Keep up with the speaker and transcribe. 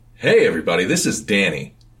Hey everybody, this is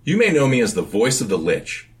Danny. You may know me as the voice of the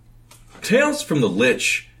Lich. Tales from the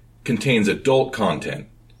Lich contains adult content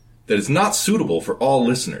that is not suitable for all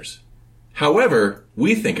listeners. However,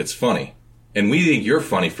 we think it's funny, and we think you're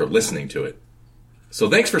funny for listening to it. So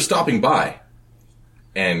thanks for stopping by.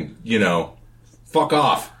 And, fuck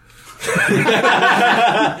off.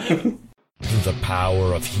 Through the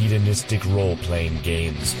power of hedonistic role-playing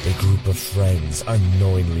games, a group of friends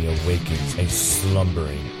unknowingly awakens a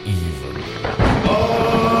slumbering evil.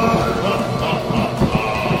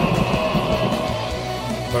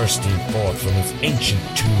 Bursting forth from its ancient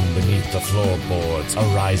tomb beneath the floorboards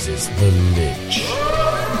arises the Lich.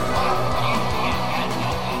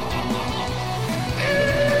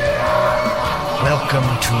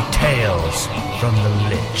 Welcome to Tales from the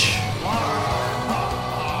Lich.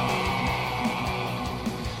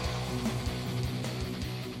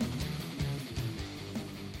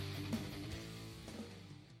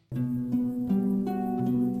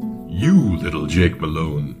 You, little Jake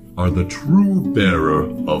Malone, are the true bearer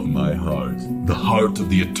of my heart. The heart of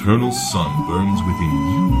the eternal sun burns within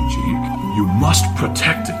you, Jake. You must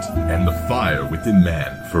protect it and the fire within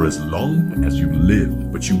man for as long as you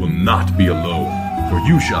live. But you will not be alone, for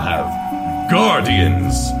you shall have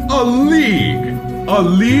guardians, a league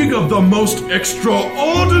of the most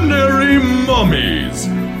extraordinary mummies.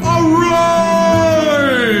 Arise!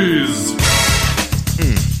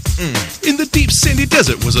 In the deep sandy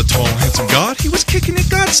desert was a tall, handsome god. He was kicking it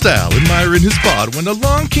god style, admiring his bod, when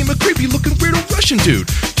along came a creepy looking weirdo Russian dude.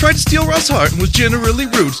 Tried to steal Ra's heart and was generally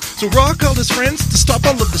rude, so Ra called his friends to stop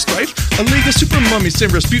all of the strife. A league of super mummies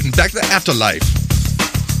sent Rasputin back to the afterlife.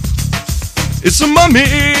 It's a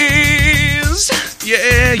mummies!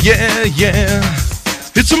 Yeah, yeah, yeah.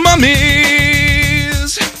 It's a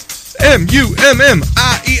mummies!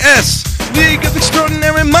 M-U-M-M-I-E-S! League of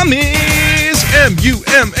Extraordinary Mummies!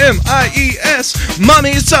 M-U-M-M-I-E-S!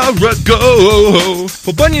 Mummies are a go!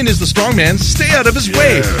 For Bunyan is the strong man, stay out of his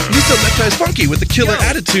way. Lisa Left Eye's funky with a killer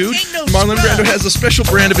attitude. Marlon Brando has a special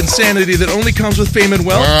brand of insanity that only comes with fame and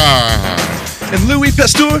wealth. And Louis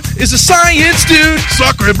Pasteur is a science dude.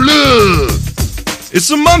 Sacre bleu! It's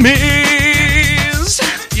a mummies!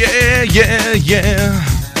 Yeah, yeah, yeah.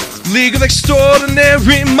 League of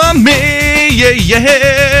Extraordinary Mummy! Yeah,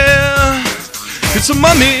 yeah. It's a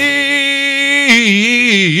mummy!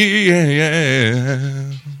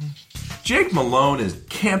 Yeah. Jake Malone is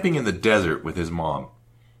camping in the desert with his mom,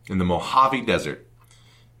 in the Mojave Desert.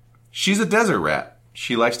 She's a desert rat.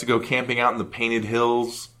 She likes to go camping out in the painted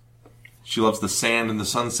hills. She loves the sand and the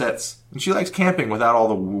sunsets. And she likes camping without all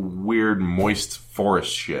the weird, moist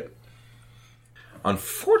forest shit.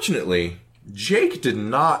 Unfortunately, Jake did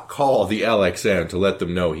not call the LXN to let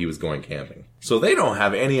them know he was going camping. So they don't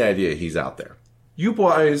have any idea he's out there. You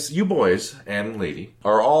boys and lady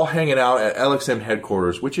are all hanging out at LXM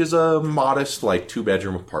headquarters, which is a modest,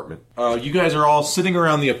 2-bedroom apartment. You guys are all sitting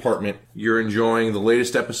around the apartment. You're enjoying the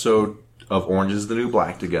latest episode of Orange is the New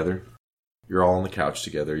Black together. You're all on the couch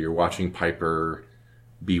together. You're watching Piper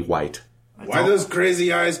be white. Why does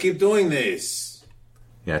Crazy Eyes keep doing this?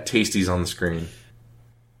 Yeah, Tasty's on the screen.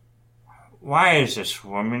 Why is this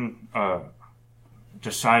woman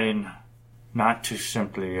deciding not to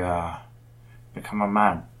simply become a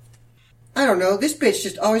man? I don't know. This bitch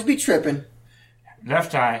just always be tripping.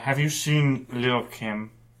 Left Eye, have you seen Lil'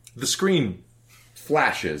 Kim? The screen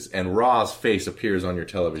flashes and Ra's face appears on your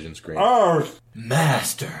television screen. Oh,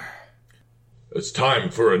 Master. It's time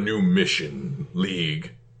for a new mission,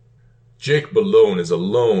 League. Jake Malone is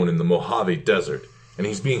alone in the Mojave Desert, and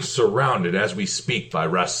he's being surrounded as we speak by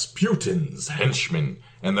Rasputin's henchmen,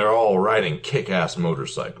 and they're all riding kick-ass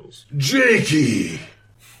motorcycles. Jakey!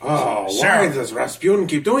 Oh, why does Rasputin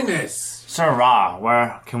keep doing this? Sir Ra,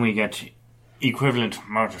 where can we get equivalent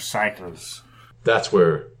motorcycles? That's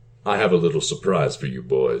where I have a little surprise for you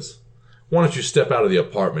boys. Why don't you step out of the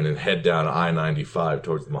apartment and head down I-95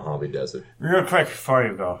 towards the Mojave Desert? Real quick before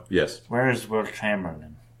you go. Yes. Where is Will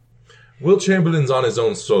Chamberlain? Will Chamberlain's on his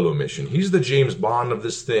own solo mission. He's the James Bond of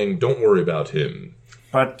this thing. Don't worry about him.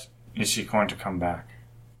 But is he going to come back?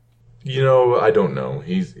 I don't know.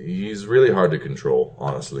 He's really hard to control,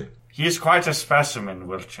 honestly. He is quite a specimen,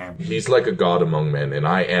 Will Chamberlain. He's like a god among men, and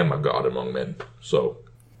I am a god among men. So.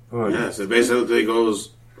 Yes, it basically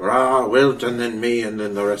goes Ra, Wilt, and then me, and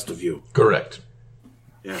then the rest of you. Correct.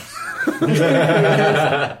 Yes.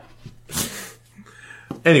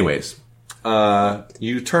 Anyways,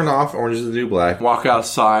 you turn off Orange is the New Black, walk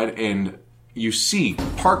outside, and you see,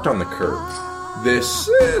 parked on the curb, this,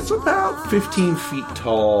 it's about 15 feet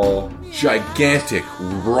tall, gigantic,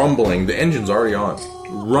 rumbling, the engine's already on,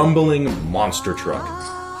 rumbling monster truck.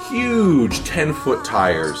 huge 10-foot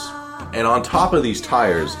tires. And on top of these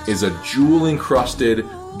tires is a jewel-encrusted,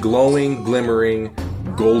 glowing, glimmering,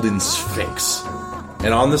 golden sphinx.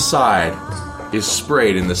 And on the side is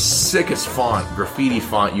sprayed in the sickest font, graffiti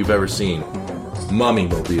font you've ever seen. Mummy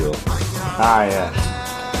Mobile. Ah,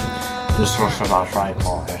 yes. This looks about right,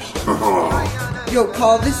 Paul. Yes. Yo,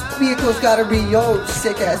 Paul, this vehicle's gotta be your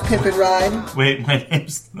sick-ass pimpin' ride. Wait, my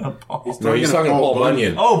name's not Paul. No, he's talking to Paul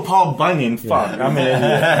Bunyan. Oh, Paul Bunyan. Fuck, I'm an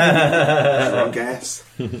idiot. Drunk ass.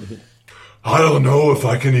 I don't know if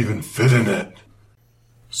I can even fit in it.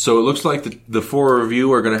 So it looks like the four of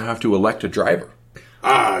you are going to have to elect a driver.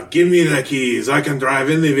 Give me the keys. I can drive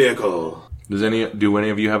in the vehicle. Do any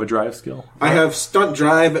of you have a drive skill? I have stunt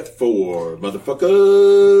drive at 4,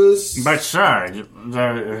 motherfuckers. But, sir,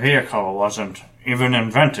 the vehicle wasn't even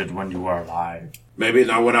invented when you were alive. Maybe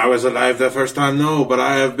not when I was alive the first time, no, but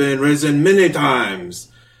I have been risen many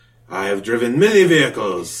times. I have driven many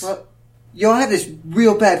vehicles. Well, yo, I have this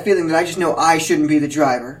real bad feeling that I just know I shouldn't be the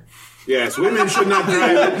driver. Yes, women should not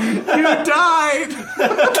drive. You died!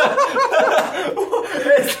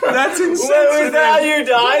 That's insensitive. Was that how you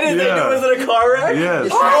died? And Yeah. was it a car wreck? Yes.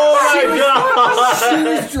 Oh my god! She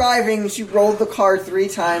was driving, she rolled the car 3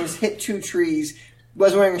 times, hit 2 trees,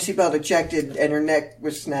 wasn't wearing her seatbelt, ejected, and her neck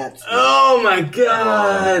was snapped. Oh my That's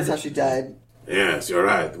god! how she died. Yes, you're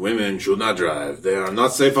right. Women should not drive. They are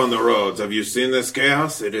not safe on the roads. Have you seen this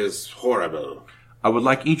chaos? It is horrible. I would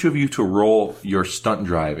like each of you to roll your stunt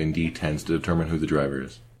drive in D10s to determine who the driver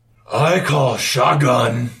is. I call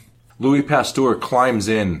shotgun. Louis Pasteur climbs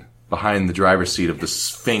in behind the driver's seat of the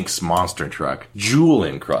Sphinx monster truck, jewel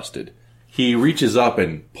encrusted. He reaches up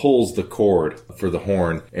and pulls the cord for the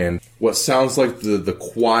horn, and what sounds like the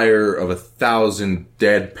choir of 1,000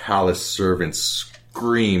 dead palace servants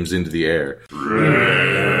screams into the air.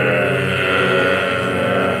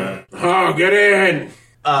 Oh, get in!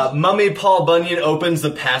 Mummy Paul Bunyan opens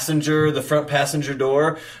the front passenger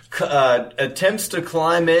door, attempts to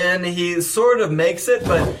climb in. He sort of makes it,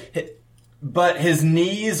 but his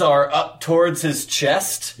knees are up towards his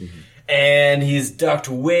chest, and he's ducked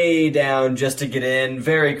way down just to get in,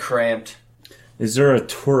 very cramped. Is there a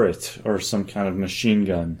turret or some kind of machine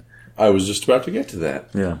gun? I was just about to get to that.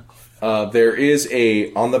 Yeah. There is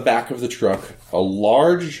on the back of the truck, a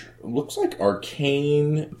large, looks like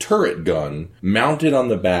arcane turret gun mounted on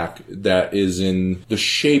the back that is in the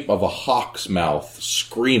shape of a hawk's mouth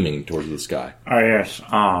screaming towards the sky. Oh, yes.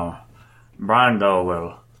 Brando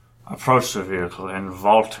will approach the vehicle and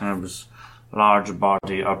vault his large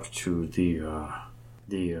body up to the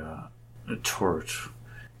turret.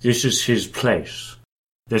 This is his place.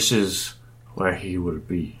 This is where he will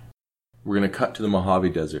be. We're going to cut to the Mojave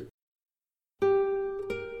Desert.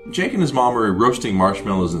 Jake and his mom are roasting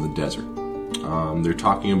marshmallows in the desert. They're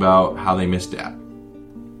talking about how they miss Dad.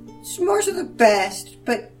 S'mores are the best,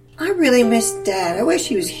 but I really miss Dad. I wish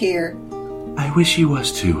he was here. I wish he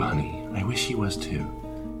was too, honey. I wish he was too.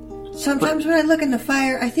 Sometimes when I look in the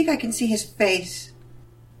fire, I think I can see his face.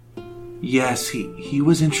 Yes, he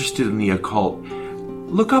was interested in the occult.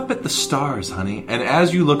 Look up at the stars, honey. And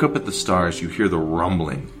as you look up at the stars, you hear the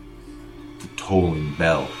rumbling, the tolling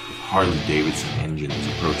bell of Harley-Davidson engines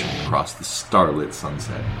approaching across the starlit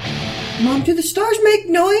sunset. Mom, do the stars make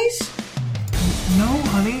noise? No,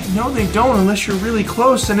 honey. No, they don't unless you're really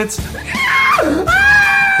close, and it's...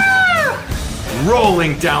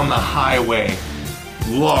 rolling down the highway.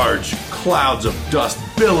 Large clouds of dust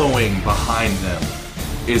billowing behind them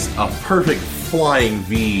is a perfect flying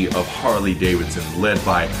V of Harley-Davidson led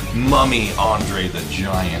by Mummy Andre the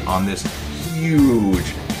Giant on this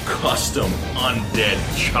huge custom undead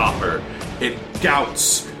chopper. It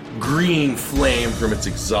gouts green flame from its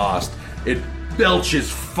exhaust. It belches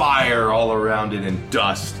fire all around it and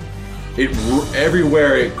dust.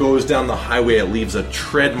 Everywhere it goes down the highway, it leaves a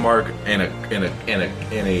tread mark and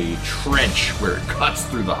a trench where it cuts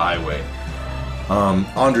through the highway.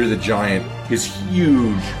 Andre the Giant, his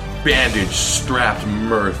huge bandage-strapped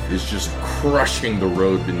mirth is just crushing the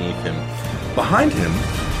road beneath him. Behind him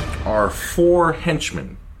are 4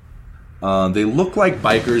 henchmen. They look like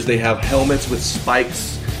bikers. They have helmets with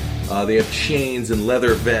spikes. They have chains and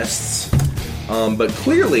leather vests. But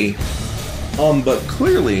clearly on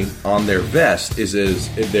their vest is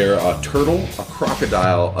they're a turtle, a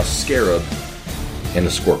crocodile, a scarab, and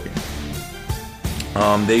a scorpion.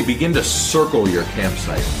 They begin to circle your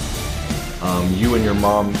campsite. You and your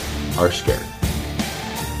mom are scared.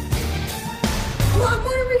 Mom,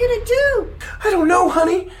 what are we gonna do? I don't know,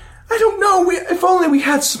 honey. I don't know. If only we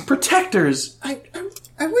had some protectors. I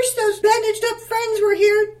wish those bandaged up friends were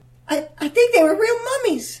here. I think they were real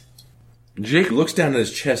mummies. Jake looks down at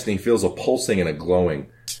his chest and he feels a pulsing and a glowing.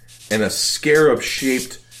 and a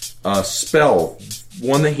scarab-shaped spell,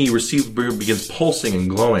 one that he received, begins pulsing and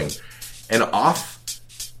glowing. And off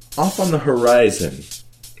on the horizon,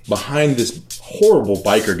 behind this horrible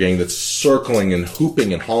biker gang that's circling and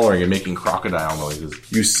hooping and hollering and making crocodile noises,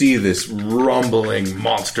 you see this rumbling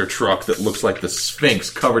monster truck that looks like the Sphinx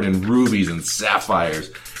covered in rubies and sapphires.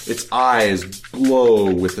 Its eyes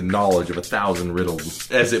glow with the knowledge of 1,000 riddles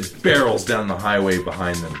as it barrels down the highway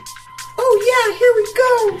behind them. Oh yeah, here we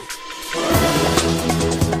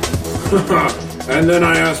go! And then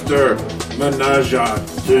I asked her, menage a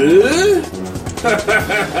deux?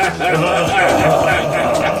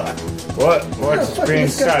 What's Fucking being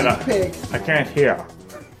said? disgusting pig. I can't hear.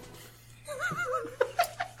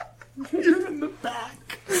 You're in the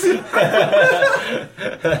back.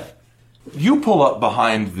 You pull up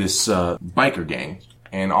behind this biker gang,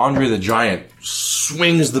 and Andre the Giant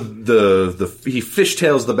swings he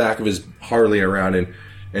fishtails the back of his Harley around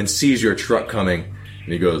and sees your truck coming,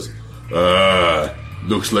 and he goes,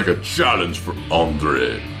 Looks like a challenge for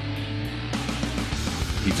Andre.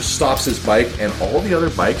 he just stops his bike, and all the other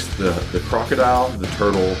bikes, the crocodile, the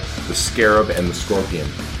turtle, the scarab, and the scorpion,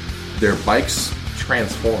 their bikes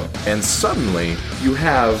transform. And suddenly, you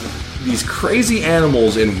have these crazy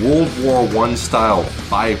animals in World War I style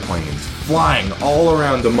biplanes flying all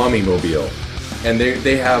around the Mummy Mobile. And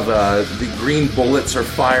they have, the green bullets are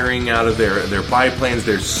firing out of their biplanes,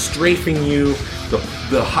 they're strafing you,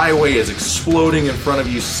 the highway is exploding in front of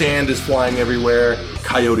you, sand is flying everywhere,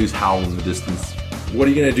 coyotes howl in the distance. What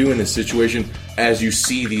are you going to do in this situation as you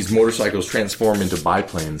see these motorcycles transform into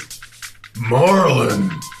biplanes? Marlin,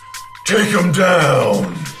 take him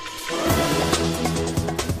down.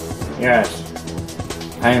 Yes,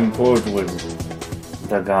 I am good with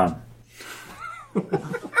the gun.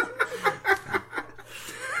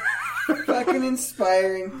 Fucking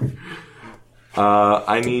inspiring.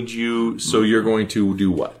 I need you, so you're going to do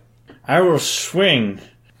what? I will swing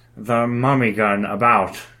the mummy gun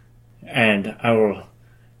about, and I will,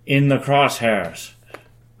 in the crosshairs,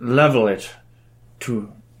 level it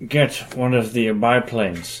to get one of the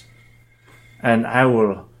biplanes, and I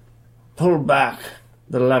will pull back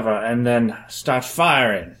the lever and then start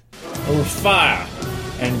firing. I will fire,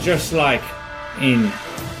 and just like in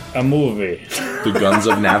a movie. The Guns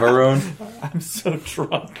of Navarone? I'm so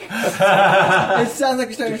drunk. It sounds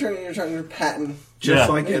like you're starting to Patton. Just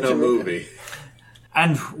like in a movie.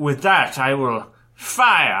 And with that, I will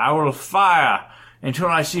fire until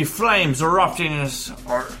I see flames erupting as...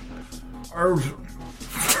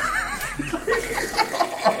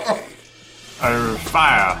 I will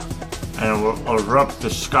fire, and it will erupt the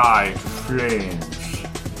sky to flames.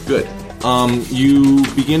 Good. You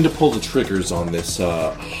begin to pull the triggers on this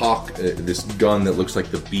hawk, this gun that looks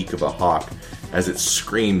like the beak of a hawk, as it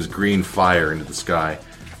screams green fire into the sky.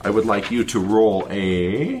 I would like you to roll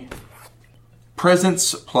a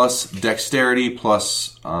presence plus dexterity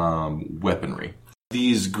plus weaponry.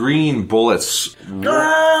 These green bullets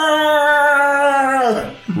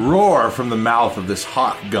roar from the mouth of this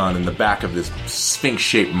hawk gun in the back of this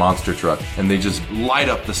sphinx-shaped monster truck, and they just light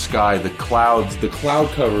up the sky. The cloud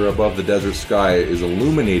cover above the desert sky is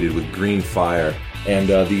illuminated with green fire, and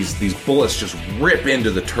these bullets just rip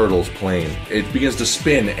into the turtle's plane. It begins to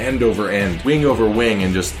spin end over end, wing over wing,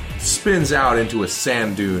 and just spins out into a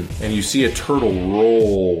sand dune, and you see a turtle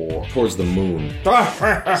roll towards the moon,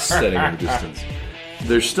 setting in the distance.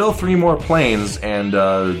 There's still 3 more planes, and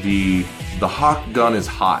the hawk gun is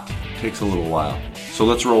hot. Takes a little while. So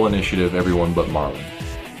let's roll initiative, everyone but Marlin.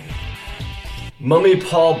 Mummy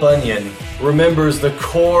Paul Bunyan remembers the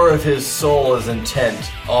core of his soul is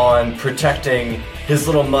intent on protecting his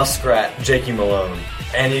little muskrat, Jakey Malone.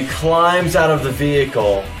 And he climbs out of the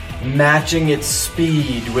vehicle, matching its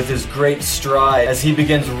speed with his great stride as he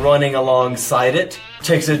begins running alongside it,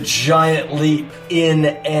 takes a giant leap in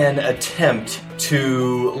an attempt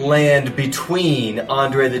to land between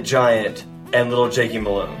Andre the Giant and little Jakey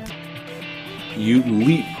Malone. You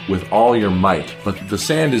leap with all your might, but the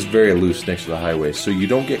sand is very loose next to the highway, so you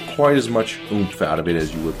don't get quite as much oomph out of it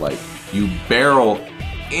as you would like. You barrel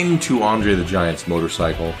into Andre the Giant's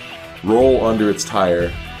motorcycle, roll under its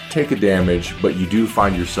tire, take a damage, but you do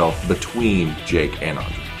find yourself between Jake and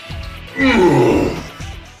Andre.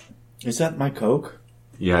 Is that my Coke?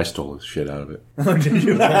 Yeah, I stole the shit out of it. Oh, did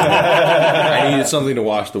you? I needed something to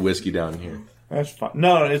wash the whiskey down here. That's fine.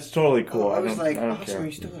 No, it's totally cool. I was like, I don't awesome, care.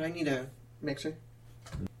 you stole it. I need a mixer.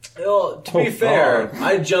 Well, to be fair,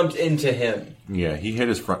 I jumped into him. Yeah, he hit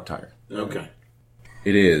his front tire. Okay.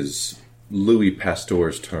 It is Louis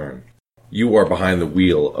Pasteur's turn. You are behind the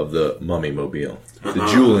wheel of the Mummy Mobile, the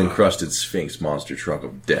jewel-encrusted Sphinx monster truck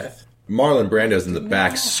of death. Marlon Brando's in the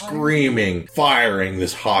back screaming, firing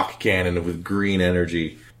this hawk cannon with green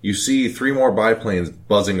energy. You see 3 more biplanes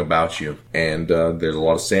buzzing about you. And there's a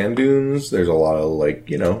lot of sand dunes. There's a lot of,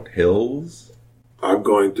 hills. I'm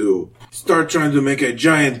going to start trying to make a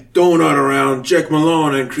giant donut around Jack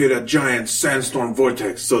Malone and create a giant sandstorm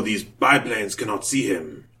vortex so these biplanes cannot see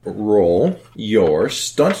him. Roll your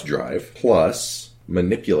stunt drive plus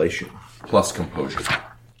manipulation plus composure.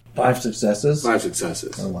 5 successes? 5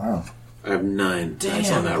 successes. Oh, wow. I have 9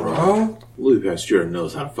 dice on that roll. Louis Pasteur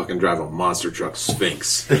knows how to fucking drive a monster truck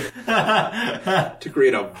Sphinx. To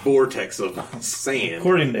create a vortex of sand.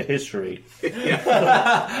 According to history.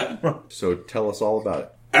 So tell us all about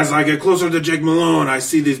it. As I get closer to Jake Malone, I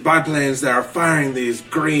see these biplanes that are firing these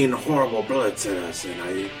green, horrible bullets at us,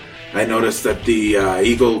 and I notice that the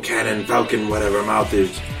Eagle Cannon Falcon whatever mouth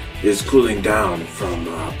is cooling down from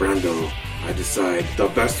Brando. I decide the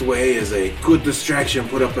best way is a good distraction,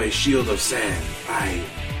 put up a shield of sand. I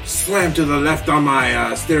slam to the left on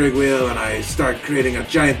my steering wheel and I start creating a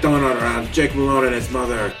giant donut around Jake Malone and his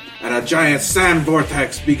mother. And a giant sand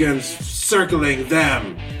vortex begins circling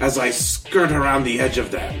them as I skirt around the edge of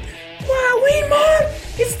them. Wow, wait, Mom!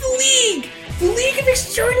 It's the League! The League of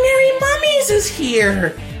Extraordinary Mummies is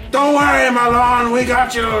here! Don't worry, Malone, we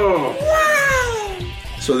got you! Wow!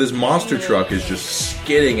 So this monster truck is just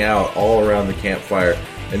skidding out all around the campfire,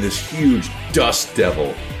 and this huge dust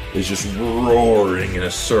devil is just roaring in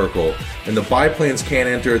a circle. And the biplanes can't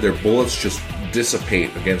enter, their bullets just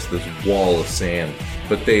dissipate against this wall of sand.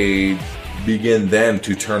 But they begin then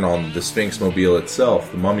to turn on the Sphinx Mobile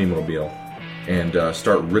itself, the Mummy Mobile, and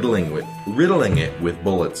start riddling it with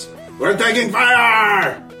bullets. We're taking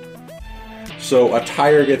fire! So a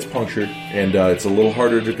tire gets punctured, and it's a little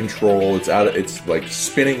harder to control. It's like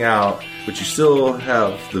spinning out, but you still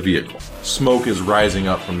have the vehicle. Smoke is rising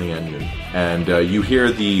up from the engine, and you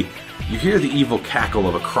hear the evil cackle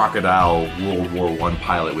of a crocodile World War I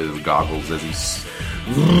pilot with his goggles as he's.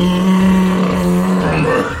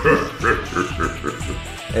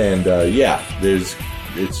 And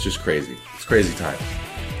it's just crazy. It's crazy time.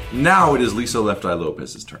 Now it is Lisa Left Eye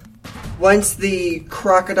Lopez's turn. Once the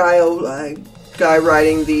crocodile guy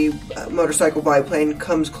riding the motorcycle biplane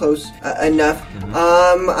comes close enough,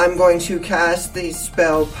 I'm going to cast the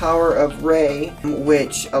spell Power of Ray,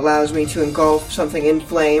 which allows me to engulf something in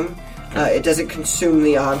flame. It doesn't consume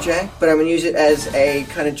the object, but I'm going to use it as a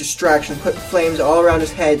kind of distraction, put flames all around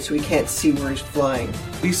his head so he can't see where he's flying.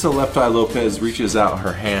 Lisa Left Eye Lopez reaches out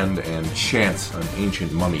her hand and chants an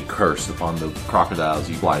ancient mummy curse upon the crocodile as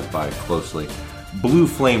he flies by closely. Blue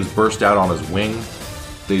flames burst out on his wing.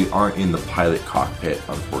 They aren't in the pilot cockpit,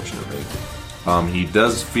 unfortunately. He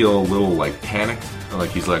does feel a little panicked, like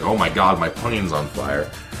he's like, "Oh my god, my plane's on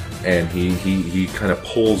fire!" And he kind of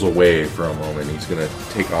pulls away for a moment. He's going to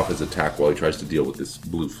take off his attack while he tries to deal with this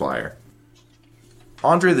blue fire.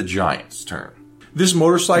 Andre the Giant's turn. This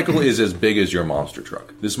motorcycle is as big as your monster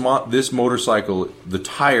truck. This motorcycle, the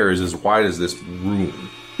tire is as wide as this room.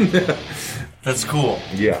 That's cool.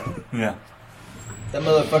 Yeah. Yeah. That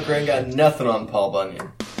motherfucker ain't got nothing on Paul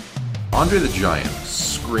Bunyan. Andre the Giant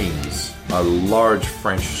screams a large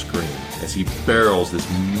French scream as he barrels this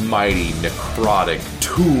mighty necrotic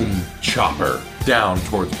tomb chopper down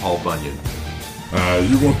towards Paul Bunyan.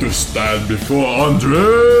 You want to stand before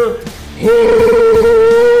Andre?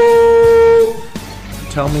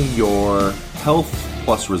 Tell me your health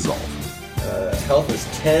plus resolve. Health is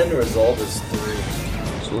 10, resolve is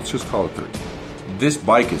 3. So let's just call it 3. This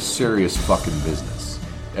bike is serious fucking business.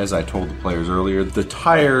 As I told the players earlier, the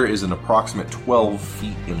tire is an approximate 12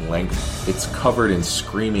 feet in length. It's covered in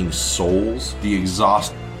screaming souls. The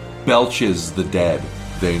exhaust belches the dead.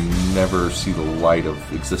 They never see the light of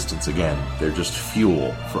existence again. They're just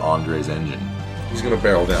fuel for Andre's engine. He's going to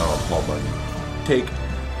barrel down on Paul Bunyan. Take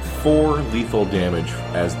 4 lethal damage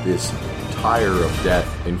as this tire of death,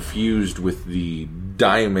 infused with the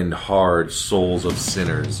diamond-hard souls of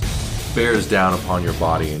sinners, bears down upon your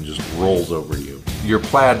body and just rolls over you. Your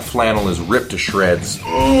plaid flannel is ripped to shreds.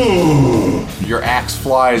 Your axe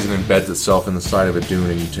flies and embeds itself in the side of a dune,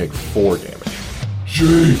 and you take 4 damage.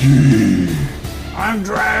 Jakey!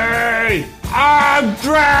 Andre!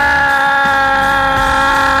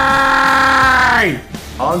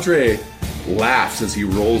 Andre laughs as he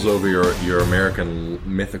rolls over your American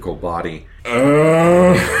mythical body.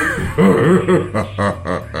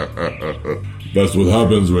 That's what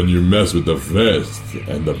happens when you mess with the best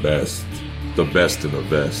and the best. The best in the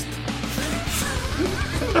best.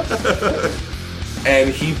 And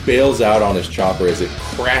he bails out on his chopper as it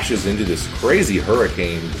crashes into this crazy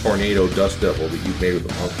hurricane tornado dust devil that you've made with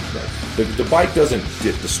the monkey truck. The bike doesn't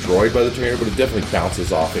get destroyed by the tornado, but it definitely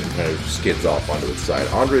bounces off it and kind of skids off onto its side.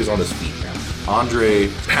 Andre's on his feet now. Andre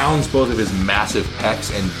pounds both of his massive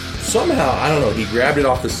pecs and somehow, I don't know, he grabbed it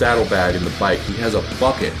off the saddlebag in the bike. He has a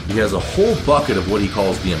bucket. He has a whole bucket of what he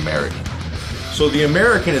calls the American. So the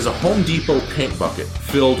American is a Home Depot paint bucket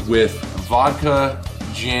filled with vodka,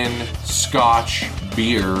 gin, scotch,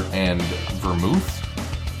 beer, and vermouth.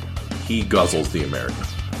 He guzzles the American.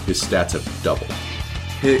 His stats have doubled.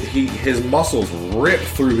 His muscles rip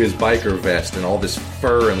through his biker vest and all this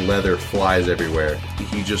fur and leather flies everywhere.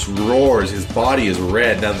 He just roars. His body is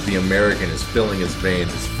red now that the American is filling his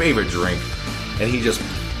veins, his favorite drink. And he just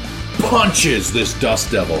punches this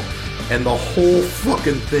dust devil. And the whole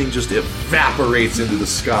fucking thing just evaporates into the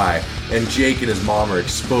sky. And Jake and his mom are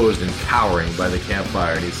exposed and cowering by the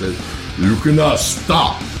campfire. And he says, "You cannot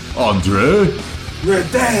stop, Andre." We're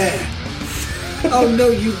there. Oh, no,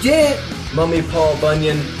 you didn't. Mummy Paul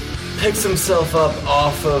Bunyan picks himself up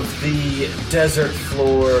off of the desert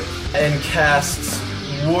floor and casts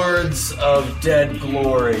Words of Dead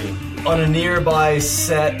Glory on a nearby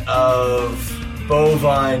set of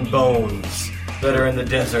bovine bones that are in the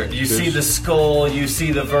desert. You see the skull, you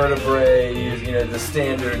see the vertebrae, you know, the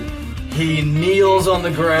standard. He kneels on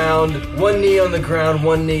the ground, one knee on the ground,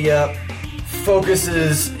 one knee up,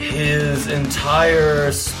 focuses his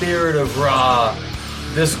entire spirit of Ra,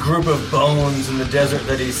 this group of bones in the desert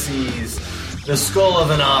that he sees, the skull of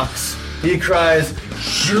an ox. He cries,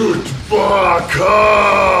 "Shoot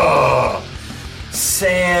Baka!"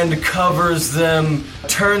 Sand covers them,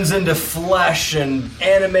 turns into flesh, and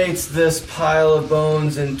animates this pile of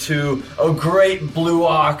bones into a great blue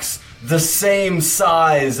ox the same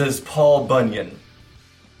size as Paul Bunyan.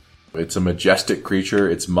 it's a majestic creature.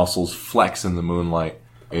 Its muscles flex in the moonlight.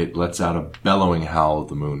 It lets out a bellowing howl at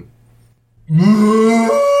the moon.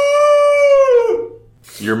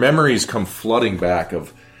 Your memories come flooding back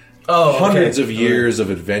of hundreds of years of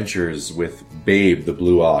adventures with Babe, the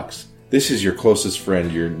blue ox. This is your closest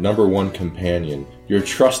friend, your number one companion, your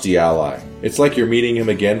trusty ally. It's like you're meeting him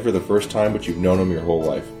again for the first time, but you've known him your whole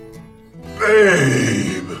life.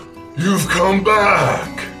 Babe, you've come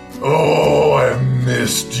back. Oh, I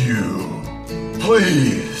missed you.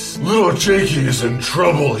 Please, little Jakey is in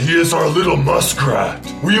trouble. He is our little muskrat.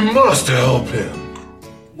 We must help him.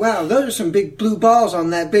 Wow, those are some big blue balls on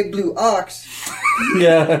that big blue ox.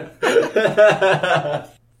 Yeah.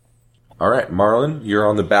 All right, Marlon, you're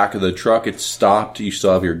on the back of the truck. It's stopped. You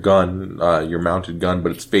still have your gun, your mounted gun,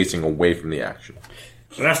 but it's facing away from the action.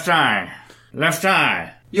 Left eye. Left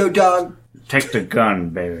eye. Yo, dog. Take the gun,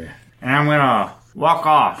 baby. And I'm gonna walk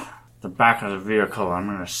off the back of the vehicle. I'm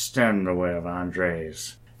gonna stand in the way of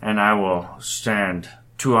Andre's. And I will stand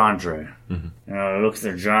to Andre. Mm-hmm. And I'll look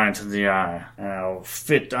the giant in the eye. And I'll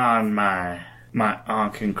fit on my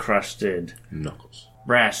ankh-encrusted Knuckles.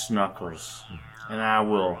 brass knuckles. Mm-hmm. And I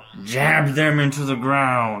will jab them into the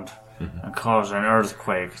ground and cause an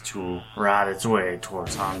earthquake to ride its way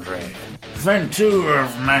towards Andre. Venture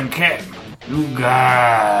of Manquette, you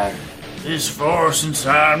guide this force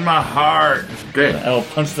inside my heart. Okay. I'll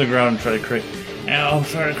punch the ground and try to create a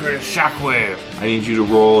shockwave. I need you to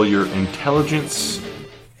roll your intelligence.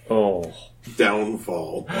 Oh.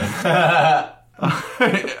 Downfall.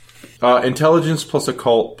 Intelligence plus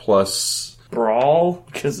occult plus... Brawl?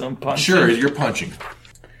 Because I'm punching. Sure, you're punching.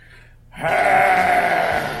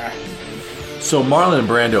 So Marlon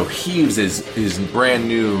Brando heaves his brand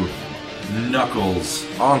new knuckles,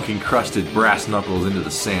 ankh-encrusted brass knuckles into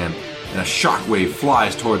the sand, and a shockwave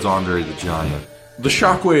flies towards Andre the Giant. The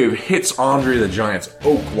shockwave hits Andre the Giant's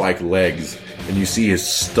oak-like legs, and you see his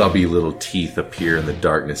stubby little teeth appear in the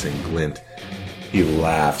darkness and glint. He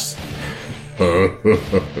laughs.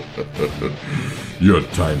 Your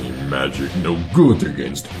tiny magic no good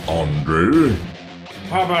against Andre.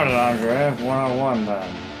 How about it, Andre? One-on-one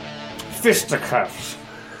then. Fisticuffs.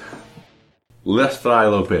 Left Eye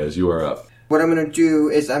Lopez, you are up. What I'm going to do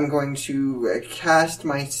is I'm going to cast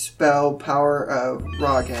my spell Power of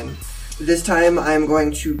Ra again. This time I'm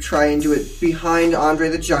going to try and do it behind Andre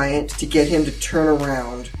the Giant to get him to turn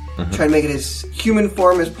around. Try to make it as human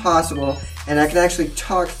form as possible, and I can actually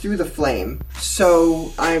talk through the flame.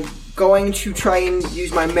 So I'm going to try and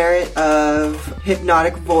use my merit of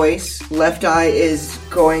hypnotic voice. Left Eye is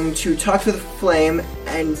going to talk through the flame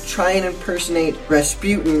and try and impersonate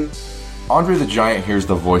Rasputin. Andre the Giant hears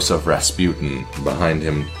the voice of Rasputin behind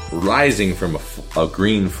him, rising from a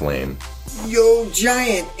green flame. Yo,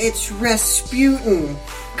 Giant, it's Rasputin.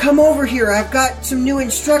 Come over here, I've got some new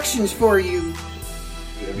instructions for you.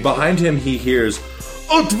 Behind him, he hears,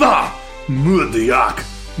 Otva! Murdiak!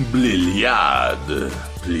 Bliliad!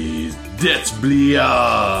 Please, that's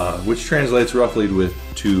Blia! Which translates roughly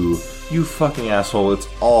to, you fucking asshole, it's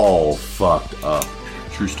all fucked up.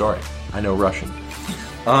 True story. I know Russian.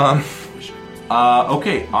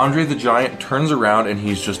 Okay, Andre the Giant turns around and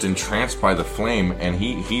he's just entranced by the flame, and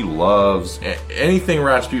he loves anything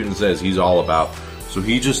Rasputin says he's all about. So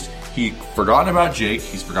he forgotten about Jake,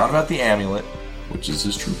 he's forgotten about the amulet, which is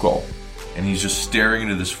his true call, and he's just staring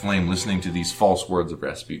into this flame, listening to these false words of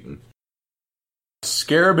Rasputin.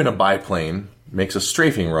 Scarab in a biplane makes a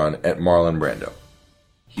strafing run at Marlon Brando.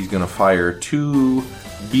 He's gonna fire 2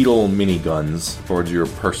 beetle miniguns towards your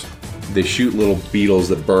person. They shoot little beetles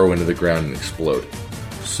that burrow into the ground and explode.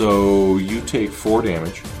 So you take 4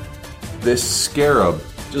 damage. This scarab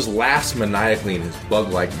just laughs maniacally in his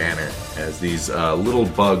bug-like manner as these little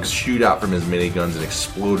bugs shoot out from his miniguns and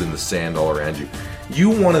explode in the sand all around you. You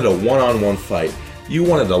wanted a one-on-one fight. You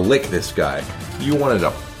wanted to lick this guy. You wanted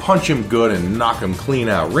to punch him good and knock him clean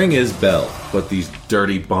out. Ring his bell. But these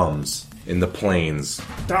dirty bums in the plains.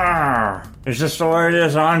 Dar! Is this the way it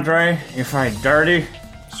is, Andre? You fight dirty?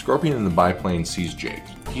 Scorpion in the biplane sees Jake.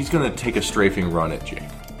 He's gonna take a strafing run at Jake.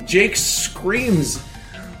 Jake screams,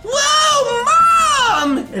 "Whoa,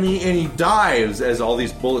 Mom!" And he dives as all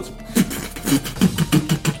these bullets.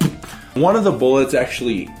 One of the bullets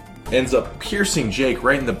actually ends up piercing Jake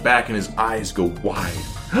right in the back, and his eyes go wide.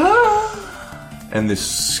 And this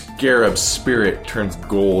scarab spirit turns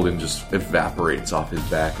gold and just evaporates off his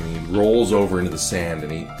back, and he rolls over into the sand,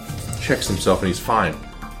 and he checks himself, and he's fine.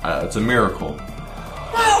 It's a miracle.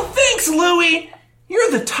 Well, thanks, Louie.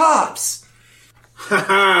 You're the tops.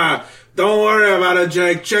 Haha! Don't worry about it,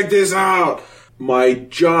 Jake. Check this out. My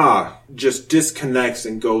jaw just disconnects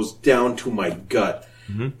and goes down to my gut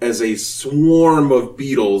as a swarm of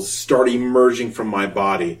beetles start emerging from my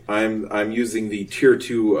body. I'm using the tier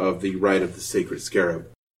 2 of the Rite of the Sacred Scarab.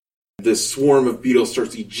 This swarm of beetles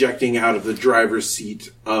starts ejecting out of the driver's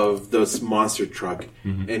seat of this monster truck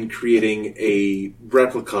and creating a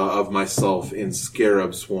replica of myself in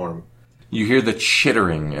Scarab Swarm. You hear the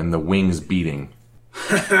chittering and the wings beating.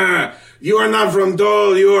 You are not from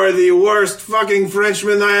Dole. You are the worst fucking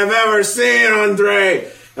Frenchman I have ever seen,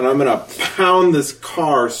 Andre. And I'm gonna pound this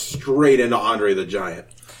car straight into Andre the Giant.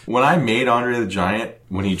 When I made Andre the Giant,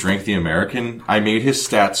 when he drank the American, I made his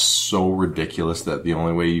stats so ridiculous that the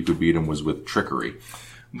only way you could beat him was with trickery.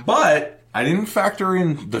 But I didn't factor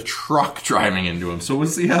in the truck driving into him, so we'll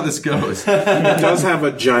see how this goes. He does have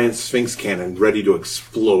a giant Sphinx cannon ready to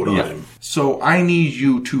explode on him. So I need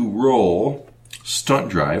you to roll stunt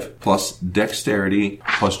drive plus dexterity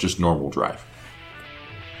plus just normal drive.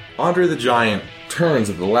 Andre the Giant turns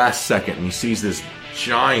at the last second and he sees this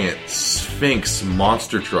giant Sphinx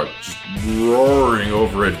monster truck just roaring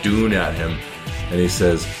over a dune at him. And he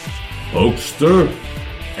says, "Hopester!"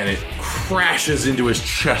 And it crashes into his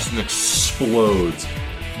chest and explodes.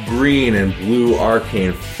 Green and blue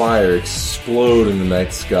arcane fire explode in the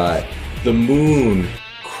night sky. The moon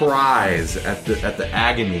cries at the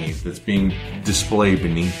agony that's being displayed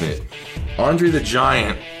beneath it. Andre the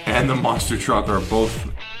Giant and the monster truck are both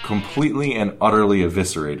completely and utterly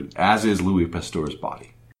eviscerated, as is Louis Pasteur's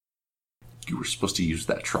body. You were supposed to use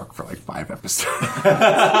that truck for like 5 episodes.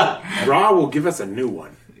 Raw will give us a new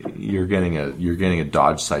one. You're getting a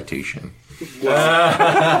Dodge citation.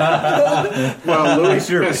 Well, Louis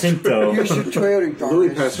Pinto. Here's your Toyota Dodge.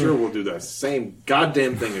 Louis Pasteur will do the same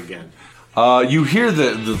goddamn thing again. You hear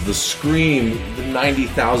the scream, the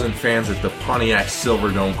 90,000 fans at the Pontiac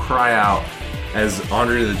Silverdome cry out as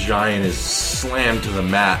Andre the Giant is slammed to the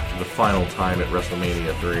mat for the final time at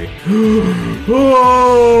WrestleMania 3.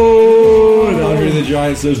 Oh! And Andre the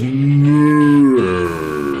Giant says,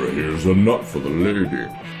 "No, here's a nut for the lady."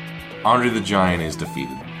 Andre the Giant is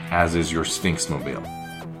defeated, as is your Sphinx-mobile.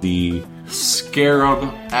 The scarab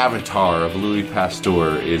avatar of Louis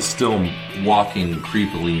Pasteur is still walking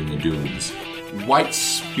creepily in the dunes. White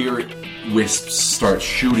spirit wisps start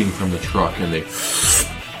shooting from the truck, and they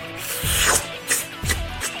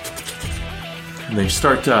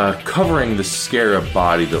start covering the scarab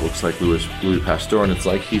body that looks like Louis Pasteur, and it's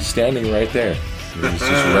like he's standing right there. And he's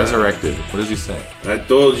just resurrected. What does he say? I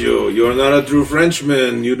told you, you are not a true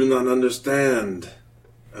Frenchman. You do not understand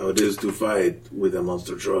how it is to fight with a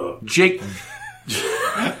monster truck. Jake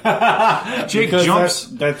Because jumps.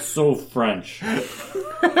 That's so French.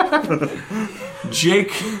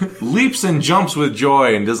 Jake leaps and jumps with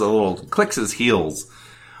joy and does a little clicks his heels.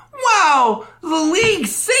 Wow! The league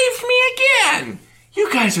saved me again!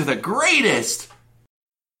 You guys are the greatest!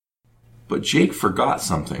 But Jake forgot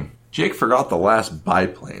something. Jake forgot the last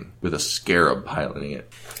biplane with a scarab piloting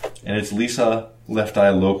it. And it's Lisa Left Eye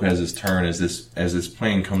Lopez's turn as this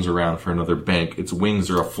plane comes around for another bank. Its wings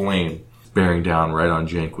are aflame, bearing down right on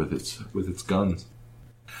Jake with its guns.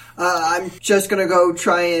 I'm just gonna go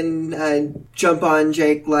try and jump on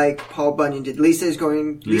Jake like Paul Bunyan did. You're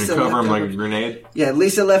gonna cover him like a grenade? Yeah,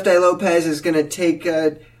 Lisa Left Eye Lopez is gonna take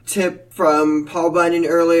a tip from Paul Bunyan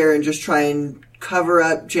earlier and just try and cover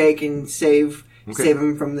up Jake and save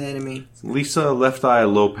him from the enemy. Lisa Left Eye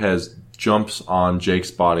Lopez jumps on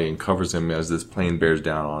Jake's body and covers him as this plane bears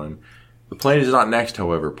down on him. The plane is not next,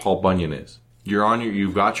 however. Paul Bunyan is.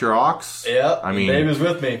 You've got your ox? Yep. I mean, Babe is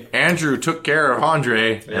with me. Andrew took care of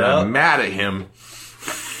Andre, and I'm mad at him.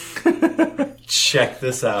 Check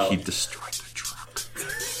this out. He destroyed the truck.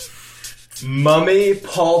 Mummy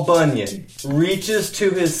Paul Bunyan reaches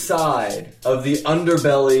to his side of the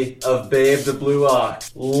underbelly of Babe the Blue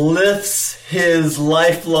Ox, lifts his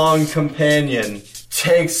lifelong companion,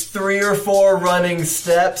 takes 3 or 4 running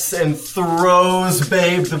steps, and throws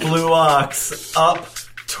Babe the Blue Ox up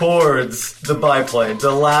towards the biplane, the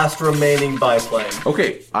last remaining biplane.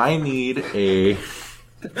 Okay, I need a...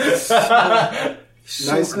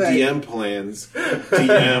 Nice DM plans.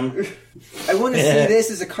 DM. I want to see this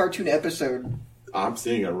as a cartoon episode. I'm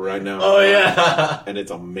seeing it right now. Oh, yeah. And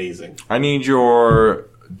it's amazing. I need your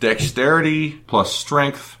dexterity plus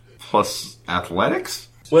strength plus athletics.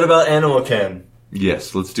 What about Animal Ken?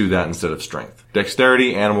 Yes, let's do that instead of strength.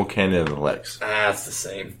 Dexterity, animal ken, and athletics. That's the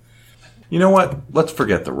same. You know what? Let's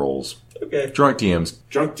forget the rolls. Okay. Drunk DMs.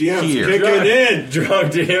 Drunk DMs. Here. Kick it in.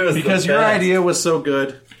 Drunk DMs. Because your idea was so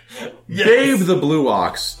good. Yes. Babe the Blue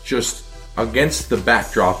Ox, just against the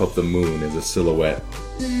backdrop of the moon as a silhouette,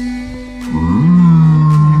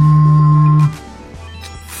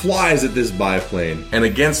 flies at this biplane, and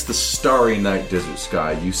against the starry night desert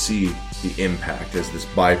sky, you see the impact as this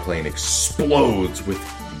biplane explodes with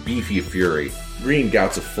beefy fury. Green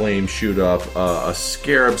gouts of flame shoot up.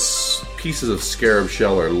 Pieces of scarab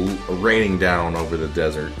shell are raining down over the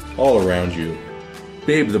desert, all around you.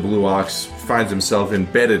 Babe the Blue Ox finds himself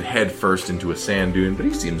embedded headfirst into a sand dune, but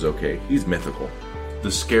he seems okay. He's mythical.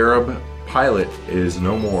 The scarab pilot is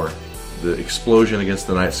no more. The explosion against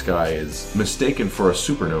the night sky is mistaken for a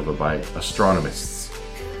supernova by astronomists.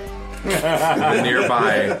 The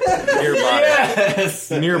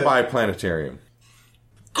nearby planetarium.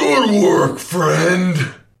 Good work, friend.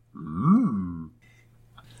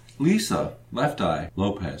 Lisa, Left Eye,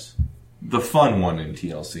 Lopez. The fun one in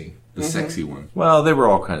TLC. The sexy one. Well, they were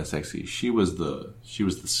all kind of sexy. She was the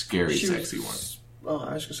scary sexy one. Oh,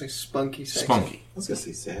 I was going to say spunky sexy. Spunky. I was going to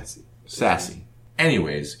say sassy. Sassy.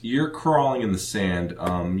 Anyways, you're crawling in the sand.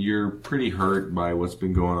 You're pretty hurt by what's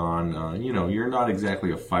been going on. You're not exactly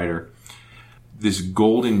a fighter. This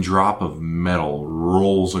golden drop of metal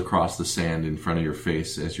rolls across the sand in front of your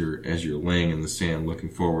face as you're laying in the sand looking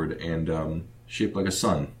forward, and shaped like a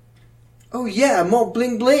sun. Oh yeah, more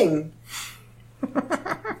bling bling.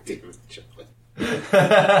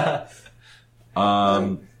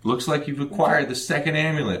 Looks like you've acquired the second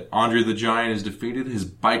amulet. Andre the Giant is defeated. His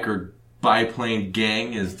biker biplane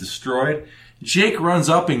gang is destroyed. Jake runs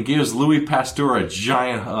up and gives Louis Pasteur a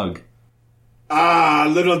giant hug. Ah,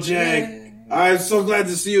 little Jake. I'm so glad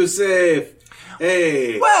to see you safe.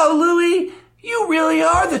 Hey. Well, Louis, you really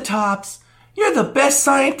are the tops. You're the best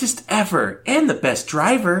scientist ever, and the best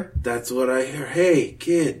driver. That's what I hear. Hey,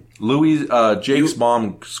 kid. Louis, Jake's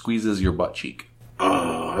mom squeezes your butt cheek.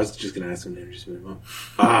 Oh, I was just going to ask him to introduce my mom.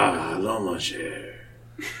 Ah, hello, mon cher.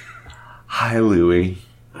 Hi, Louis.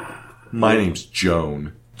 My name's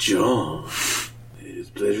Joan. Joan. It's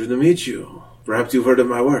a pleasure to meet you. Perhaps you've heard of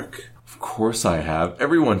my work. Of course I have.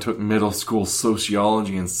 Everyone took middle school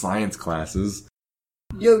sociology and science classes.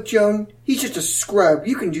 Yo, Joan, he's just a scrub.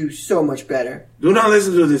 You can do so much better. Do not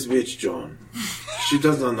listen to this bitch, Joan. She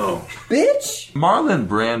does not know. Bitch? Marlon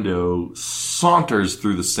Brando saunters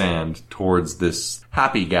through the sand towards this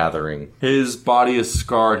happy gathering. His body is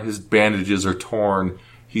scarred. His bandages are torn.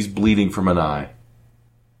 He's bleeding from an eye.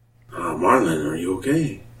 Marlon, are you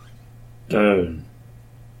okay? Dude.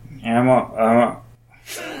 I'm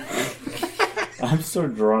so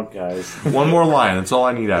drunk, guys. One more line. That's all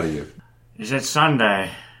I need out of you. Is it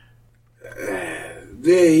Sunday?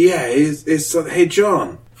 Yeah, it's hey,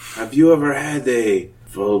 John. Have you ever had a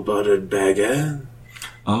full-buttered baguette?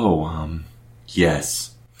 Oh,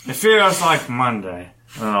 yes. It feels like Monday.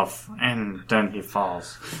 And then he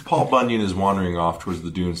falls. Paul Bunyan is wandering off towards the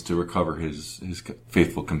dunes to recover his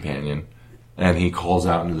faithful companion, and he calls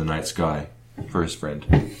out into the night sky for his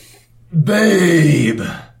friend. Babe!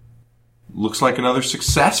 Looks like another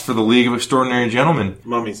success for the League of Extraordinary Gentlemen.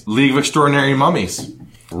 Mummies. League of Extraordinary Mummies.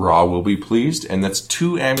 Ra will be pleased, and that's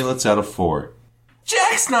 2 amulets out of 4.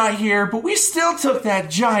 Jack's not here, but we still took that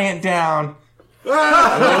giant down.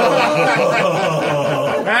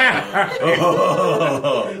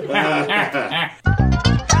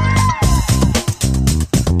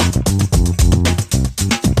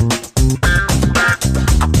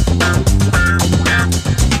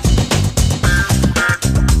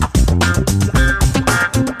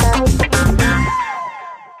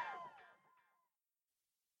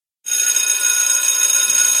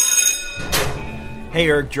 Hey,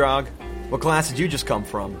 Ergdrog. What class did you just come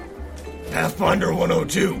from? Pathfinder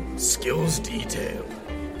 102, Skills Detail.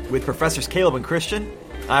 With Professors Caleb and Christian?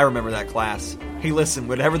 I remember that class. Hey, listen,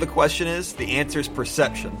 whatever the question is, the answer is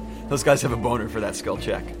perception. Those guys have a boner for that skill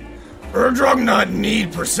check. Ergdrog not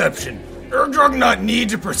need perception. Ergdrog not need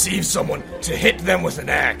to perceive someone to hit them with an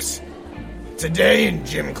axe. Today in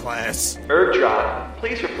gym class... Ergdrog,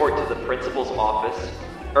 please report to the principal's office.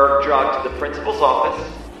 Ergdrog to the principal's office.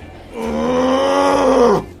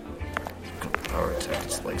 Power attack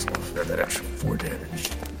his legs off there, that extra 4 damage.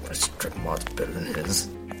 My strength mod's better than his.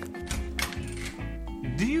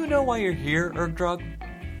 Do you know why you're here, Ergdrog?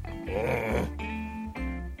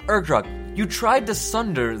 Ergdrog, you tried to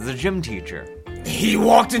sunder the gym teacher. He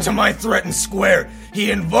walked into my threatened square. He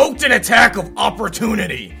invoked an attack of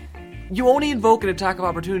opportunity. You only invoke an attack of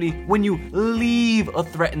opportunity when you leave a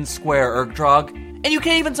threatened square, Ergdrog. And you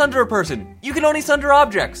can't even sunder a person. You can only sunder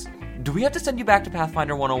objects. Do we have to send you back to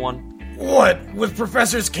Pathfinder 101? What? With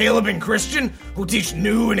Professors Caleb and Christian, who teach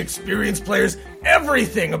new and experienced players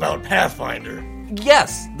everything about Pathfinder?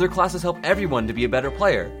 Yes, their classes help everyone to be a better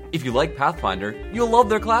player. If you like Pathfinder, you'll love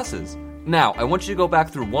their classes. Now, I want you to go back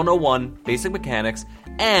through 101, Basic Mechanics,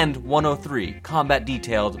 and 103, Combat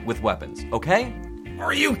Detailed with Weapons, okay?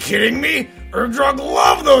 Are you kidding me? Ergdrog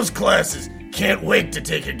love those classes. Can't wait to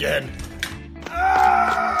take again.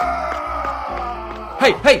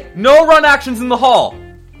 Hey, no run actions in the hall!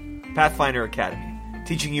 Pathfinder Academy,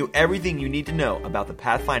 teaching you everything you need to know about the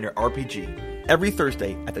Pathfinder RPG. Every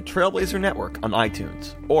Thursday at the Trailblazer Network on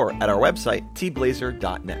iTunes, or at our website,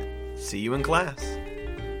 tblazer.net. See you in class.